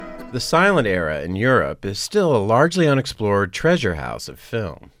The silent era in Europe is still a largely unexplored treasure house of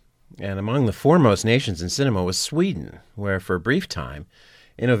film, and among the foremost nations in cinema was Sweden, where for a brief time,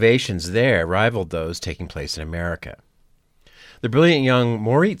 innovations there rivaled those taking place in America. The brilliant young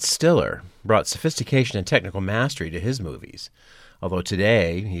Moritz Stiller brought sophistication and technical mastery to his movies, although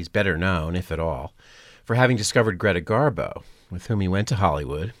today he's better known, if at all, for having discovered Greta Garbo, with whom he went to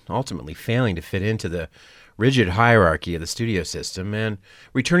Hollywood, ultimately failing to fit into the rigid hierarchy of the studio system, and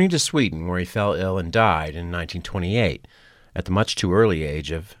returning to Sweden, where he fell ill and died in 1928 at the much too early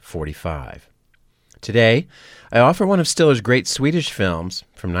age of 45. Today, I offer one of Stiller's great Swedish films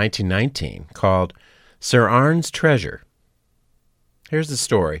from 1919 called Sir Arne's Treasure. Here's the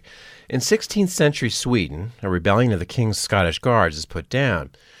story. In 16th century Sweden, a rebellion of the king's Scottish guards is put down.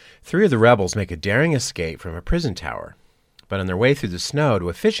 3 of the rebels make a daring escape from a prison tower, but on their way through the snow to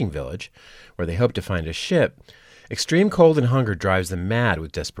a fishing village, where they hope to find a ship, extreme cold and hunger drives them mad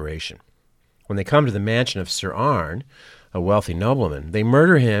with desperation. When they come to the mansion of Sir Arne, a wealthy nobleman, they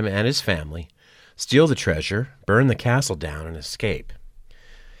murder him and his family, steal the treasure, burn the castle down, and escape.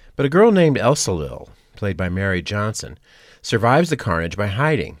 But a girl named Elsalil, played by Mary Johnson, survives the carnage by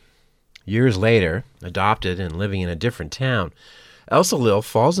hiding. Years later, adopted and living in a different town, Elsalil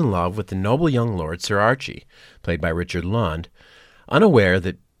falls in love with the noble young lord Sir Archie, played by Richard Lund, unaware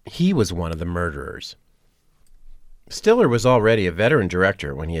that he was one of the murderers. Stiller was already a veteran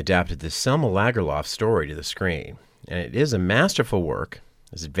director when he adapted this Selma Lagerlöf story to the screen, and it is a masterful work,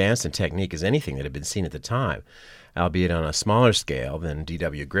 as advanced in technique as anything that had been seen at the time, albeit on a smaller scale than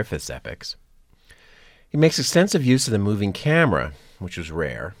D.W. Griffith's epics. He makes extensive use of the moving camera, which was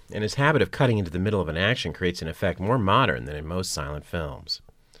rare, and his habit of cutting into the middle of an action creates an effect more modern than in most silent films.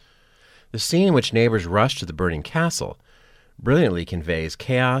 The scene in which neighbors rush to the burning castle brilliantly conveys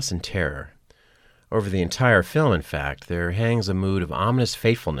chaos and terror. Over the entire film, in fact, there hangs a mood of ominous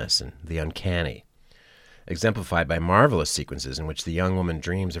fatefulness and the uncanny, exemplified by marvelous sequences in which the young woman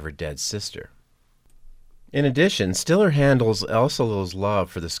dreams of her dead sister. In addition, Stiller handles Elsalil's love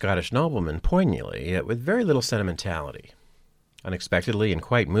for the Scottish nobleman poignantly, yet with very little sentimentality. Unexpectedly and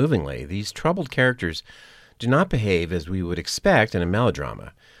quite movingly, these troubled characters do not behave as we would expect in a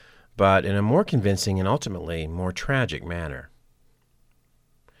melodrama, but in a more convincing and ultimately more tragic manner.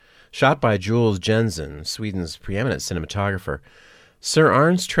 Shot by Jules Jensen, Sweden's preeminent cinematographer, Sir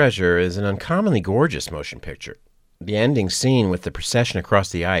Arne's Treasure is an uncommonly gorgeous motion picture. The ending scene with the procession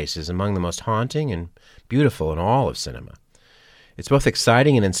across the ice is among the most haunting and beautiful in all of cinema. It's both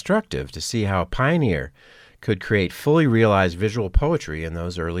exciting and instructive to see how a pioneer could create fully realized visual poetry in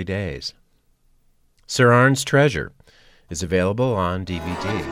those early days. Sir Arne's Treasure is available on DVD.